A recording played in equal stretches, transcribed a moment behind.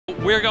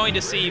we're going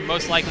to see,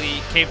 most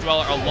likely, Cave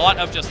Dweller, a lot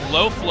of just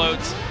low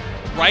floats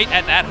right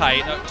at that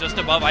height, just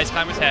above Ice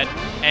Climber's head,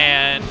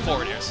 and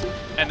forward airs.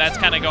 And that's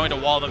kind of going to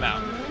wall them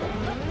out.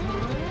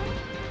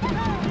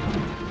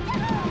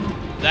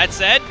 That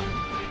said,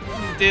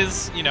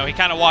 Diz, you know, he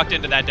kind of walked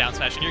into that down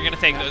smash, and you're going to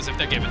take those if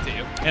they're given to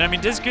you. And I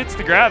mean, Diz gets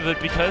the grab, but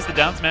because the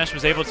down smash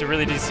was able to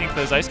really desync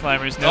those Ice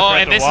Climbers, no oh,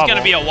 threat and to this wobble. is going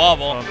to be a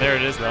wobble. Oh, there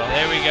it is, though.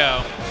 There we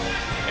go.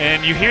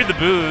 And you hear the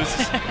boos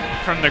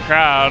from the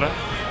crowd,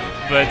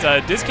 but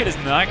DizzKid is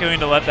not going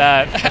to let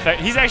that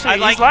affect. He's actually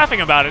he's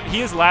laughing about it.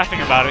 He is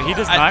laughing about it. He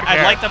does not care.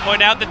 I'd like to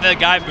point out that the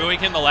guy booing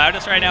him the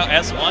loudest right now,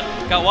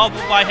 S1, got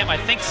wobbled by him, I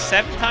think,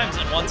 7 times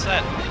in one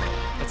set.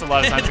 That's a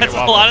lot of times. That's a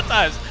lot of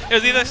times. It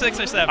was either 6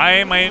 or 7.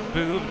 I might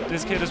boo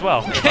DizzKid as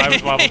well if I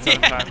was wobbled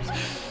 7 times.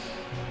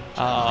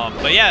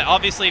 But yeah,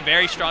 obviously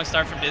very strong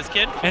start from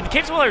DizzKid. And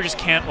Cave Dweller just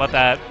can't let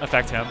that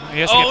affect him.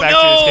 He has to get back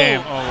to his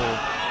game.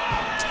 Oh.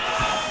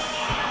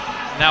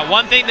 Now,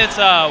 one thing that's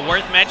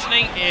worth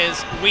mentioning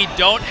is we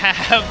don't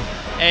have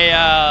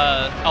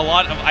a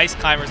lot of Ice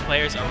Climbers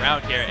players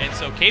around here, and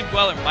so Cave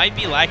Dweller might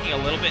be lacking a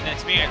little bit in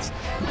experience.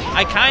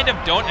 I kind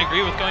of don't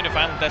agree with going to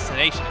Final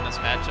Destination in this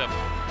matchup.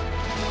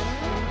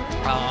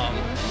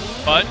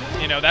 But,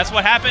 you know, that's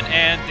what happened,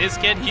 and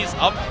DizzKid, he's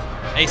up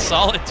a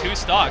solid 2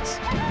 stocks.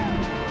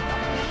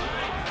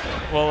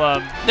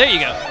 Well, there you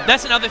go.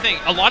 That's another thing.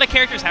 A lot of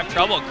characters have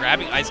trouble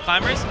grabbing Ice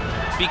Climbers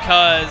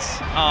because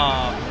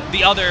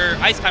the other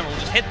Ice Climber will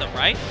just hit them,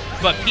 right?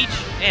 But Peach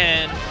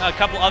and a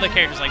couple other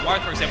characters, like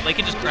Marth, for example, they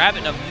can just grab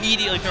it and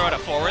immediately throw out a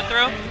forward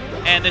throw,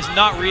 and there's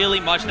not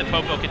really much that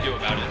Popo can do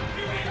about it.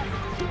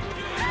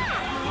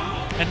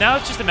 And now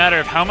it's just a matter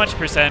of how much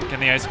percent can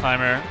the Ice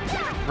Climber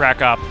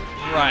rack up.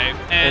 Right.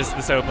 And is the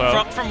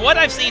Sopo. From what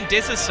I've seen,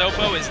 Dizz's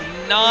Sopo is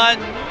not,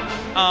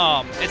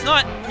 it's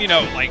not, you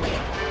know, like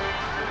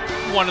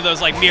one of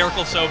those like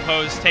miracle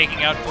Sopos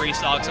taking out 3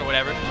 stocks or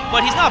whatever,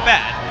 but he's not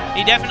bad.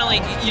 He definitely,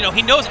 you know,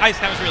 he knows Ice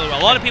Climbers really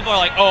well. A lot of people are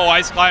like, oh,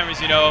 Ice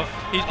Climbers, you know,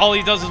 all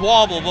he does is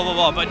wobble, blah, blah,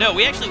 blah. But no,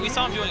 we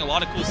saw him doing a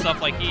lot of cool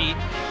stuff. Like he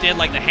did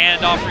like the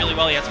handoff really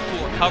well. He had some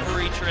cool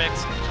recovery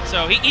tricks.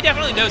 So he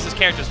definitely knows his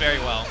characters very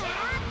well.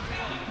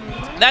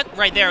 That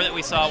right there that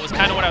we saw was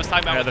kind of what I was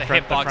talking about with the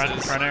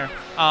hitboxes. Front air.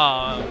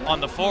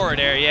 On the forward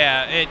air,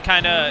 yeah. It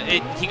kind of,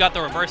 he got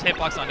the reverse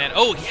hitbox on that.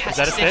 Oh, he has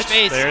a stitch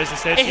face. There is a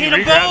stitch. He hit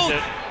them both.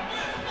 It.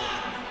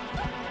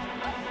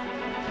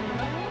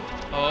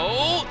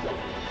 Oh,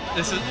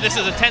 this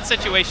is a tense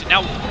situation.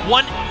 Now,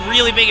 one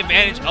really big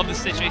advantage of the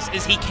stitch face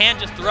is he can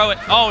just throw it.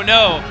 Oh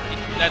no,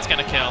 that's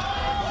gonna kill.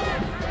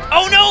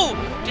 Oh no,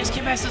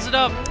 DizzKid messes it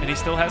up. And he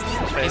still has the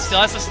stitch face. He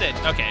still has the stitch.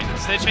 Okay, the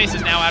stitch face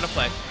is now out of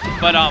play.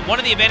 But one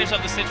of the advantages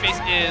of the stitch face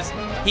is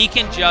he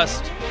can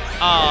just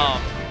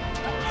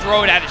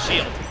throw it at his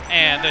shield,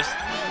 and there's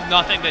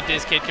nothing that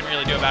DizzKid can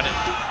really do about it.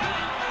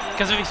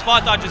 Because if he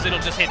spot dodges, it'll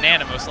just hit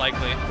Nana most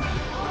likely.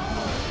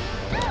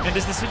 And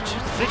does the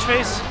stitch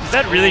face, does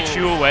that really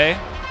chew away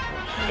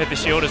at the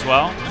shield as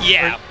well?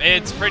 Yeah,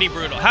 it's pretty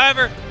brutal.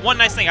 However, one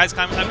nice thing Ice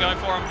Climbers have going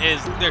for them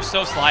is they're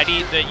so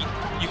slidey that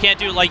you can't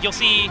do, like you'll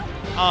see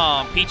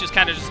Peaches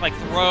kind of just like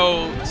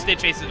throw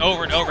stitch faces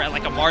over and over at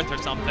like a Marth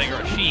or something, or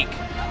a Sheik,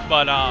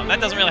 but that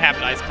doesn't really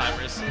happen to Ice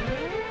Climbers.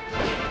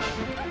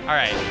 All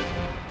right.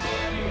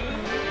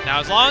 Now,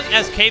 as long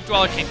as Cave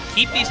Dweller can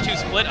keep these 2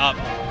 split up,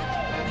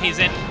 he's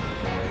in,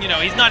 you know,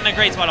 he's not in a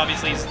great spot,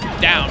 obviously, he's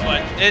down,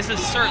 but this is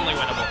certainly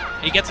winnable.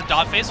 He gets a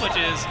dot face, which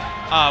is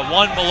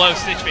 1 below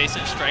stitch face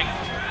in strength,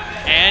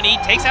 and he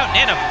takes out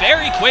Nana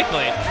very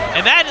quickly,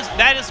 and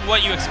that is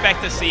what you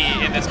expect to see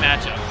in this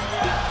matchup.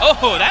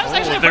 Oh, that was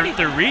actually a pretty...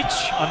 The reach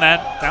on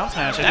that down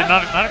smash, I did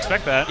not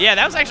expect that. Yeah,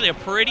 that was actually a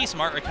pretty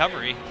smart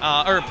recovery,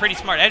 or a pretty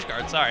smart edge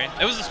guard, sorry.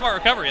 It was a smart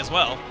recovery as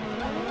well.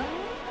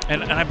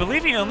 And I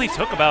believe he only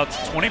took about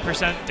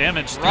 20%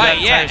 damage.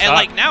 Right, yeah, and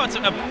like now it's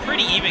a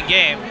pretty even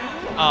game.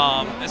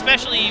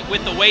 Especially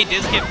with the way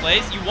DizzKid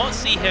plays, you won't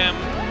see him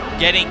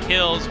getting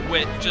kills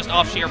with just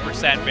off sheer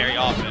percent very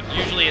often.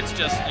 Usually it's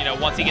just, you know,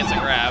 once he gets a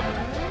grab.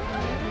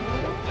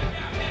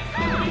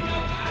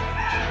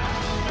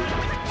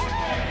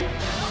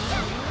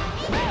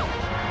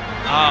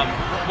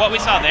 What we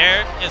saw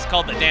there is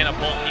called the Nana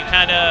Bolt.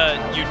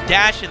 You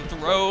dash and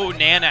throw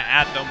Nana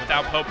at them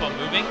without Popo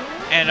moving,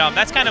 and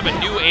that's kind of a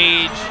new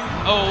age.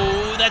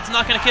 Oh, that's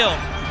not gonna kill.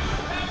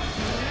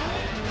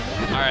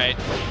 All right.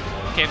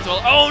 Cave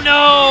Dweller. Oh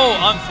no!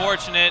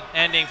 Unfortunate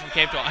ending from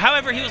Cave Dweller.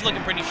 However, he was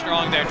looking pretty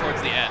strong there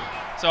towards the end.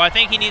 So I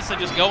think he needs to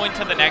just go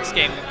into the next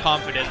game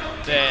confident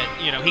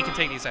that, you know, he can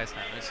take these Ice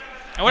Climbers.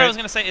 And what I was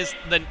going to say is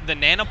the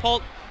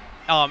Nanopult,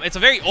 it's a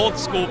very old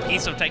school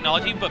piece of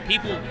technology, but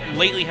people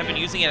lately have been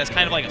using it as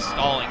kind of like a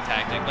stalling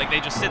tactic. Like they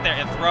just sit there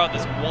and throw out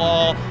this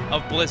wall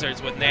of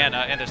blizzards with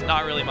Nana, and there's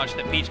not really much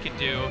that Peach can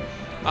do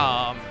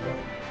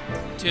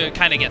to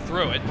kind of get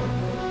through it.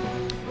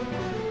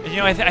 You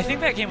know, I think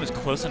that game was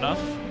close enough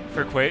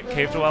for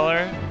Cave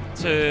Dweller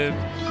to,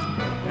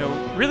 you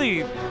know,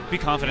 really be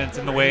confident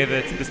in the way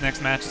that this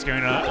next match is going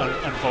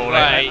to unfold.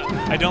 Right.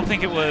 I don't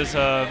think it was,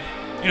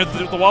 you know,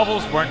 the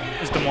wobbles weren't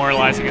as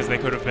demoralizing as they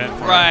could have been.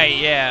 Right,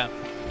 yeah.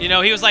 You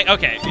know, he was like,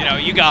 okay, you know,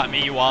 you got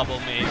me, you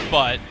wobbled me,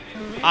 but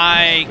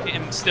I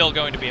am still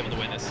going to be able to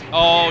win this.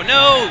 Oh,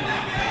 no!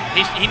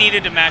 He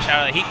needed to mash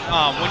out.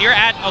 When you're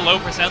at a low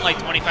percent, like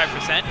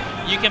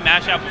 25%, you can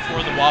mash out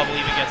before the wobble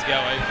even gets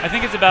going. I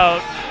think it's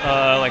about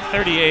like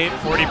 38,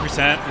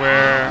 40%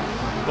 where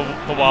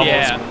the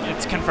wobbles,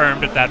 it's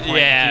confirmed at that point.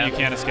 Yeah. You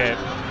can't escape.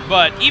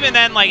 But even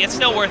then, like, it's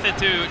still worth it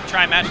to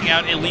try mashing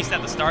out, at least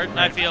at the start,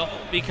 I feel,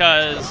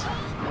 because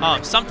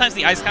sometimes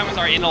the ice climbers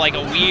are into, like,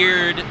 a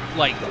weird,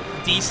 like,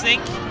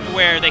 desync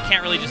where they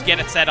can't really just get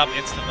it set up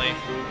instantly.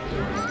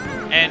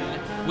 And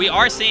we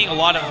are seeing a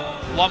lot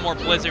more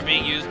Blizzard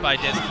being used by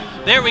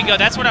Dizz. There we go.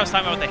 That's what I was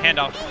talking about with the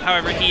handoff.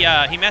 However,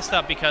 he messed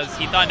up because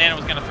he thought Nana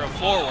was going to throw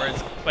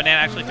forwards, but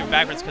Nana actually threw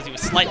backwards because he was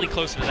slightly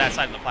closer to that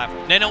side of the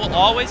platform. Nana will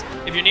always,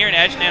 if you're near an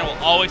edge, Nana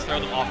will always throw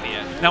them off the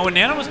edge. Now, when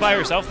Nana was by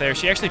herself there,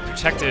 she actually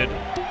protected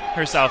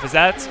herself. Is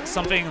that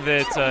something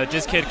that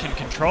DizzKid can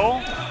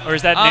control, or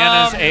is that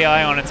Nana's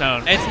AI on its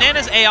own? It's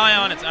Nana's AI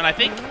on its own.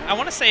 I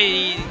want to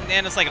say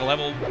Nana's like a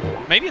level,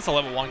 maybe it's a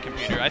level 1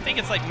 computer. I think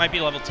it's like might be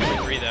level 2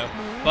 or 3 though.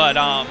 But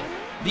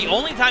the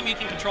only time you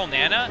can control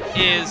Nana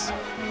is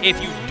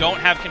if you don't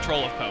have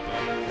control of Popo.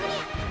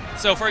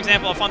 So for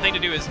example, a fun thing to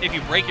do is if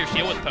you break your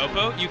shield with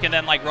Popo, you can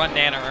then like run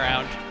Nana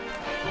around.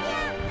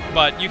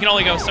 But you can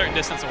only go a certain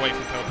distance away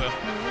from Popo.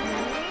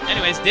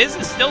 Anyways, Dizz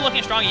is still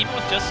looking strong even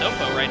with just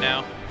Sopo right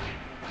now.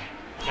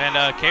 And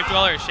Cave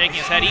Dweller is shaking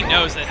his head. He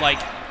knows that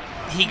like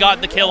he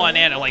got the kill on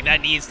Nana, like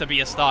that needs to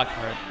be a stock.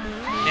 Right.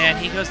 And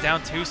he goes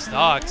down 2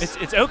 stocks.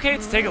 It's okay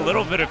to take a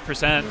little bit of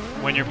percent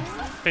when you're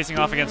facing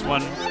off against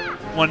one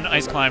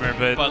ice climber,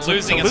 but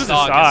losing a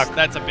stock,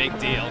 that's a big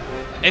deal.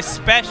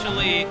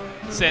 Especially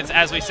since,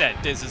 as we said,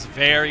 Dizz is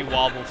very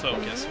wobble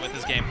focused with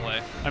his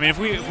gameplay. I mean, if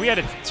we had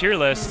a tier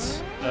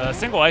list, a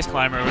single ice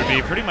climber would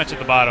be pretty much at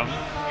the bottom.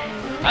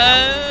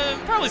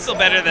 Probably still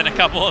better than a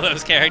couple of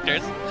those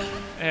characters.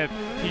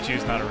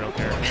 Pichu's not a real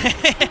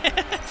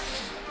character.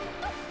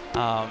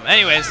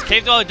 Anyways,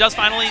 Cave Dweller does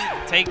finally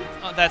take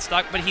that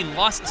stock, but he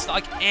lost the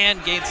stock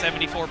and gained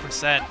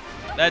 74%.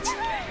 That's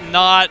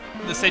not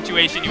the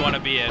situation you want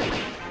to be in.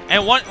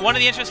 And one of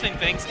the interesting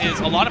things is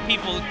a lot of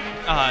people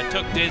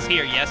took Dizz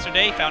here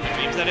yesterday, Found in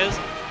Dreams that is,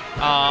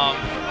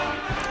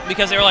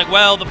 because they were like,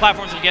 well, the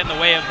platforms will get in the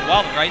way of the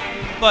wobble, right?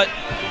 But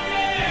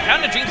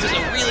Found in Dreams is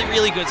a really,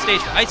 really good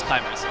stage for ice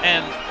climbers,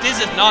 and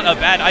Dizz is not a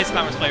bad ice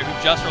climbers player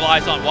who just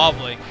relies on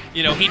wobbling.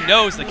 You know, he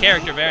knows the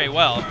character very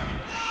well.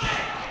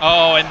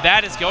 Oh, and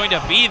that is going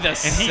to be the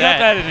set. And he got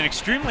that at an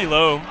extremely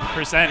low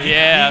percent.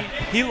 Yeah.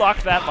 He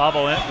locked that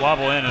wobble in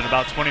at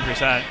about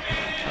 20%.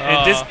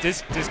 And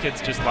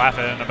DizzKid's just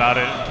laughing about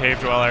it, and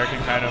Cave Dweller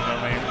can kind of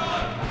only.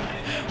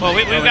 Well,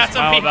 we've got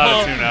some people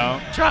about it too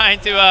now. Trying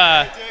to.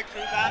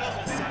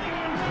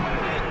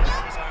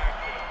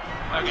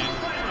 Okay.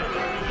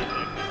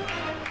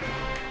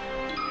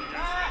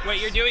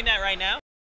 Wait, you're doing that right now?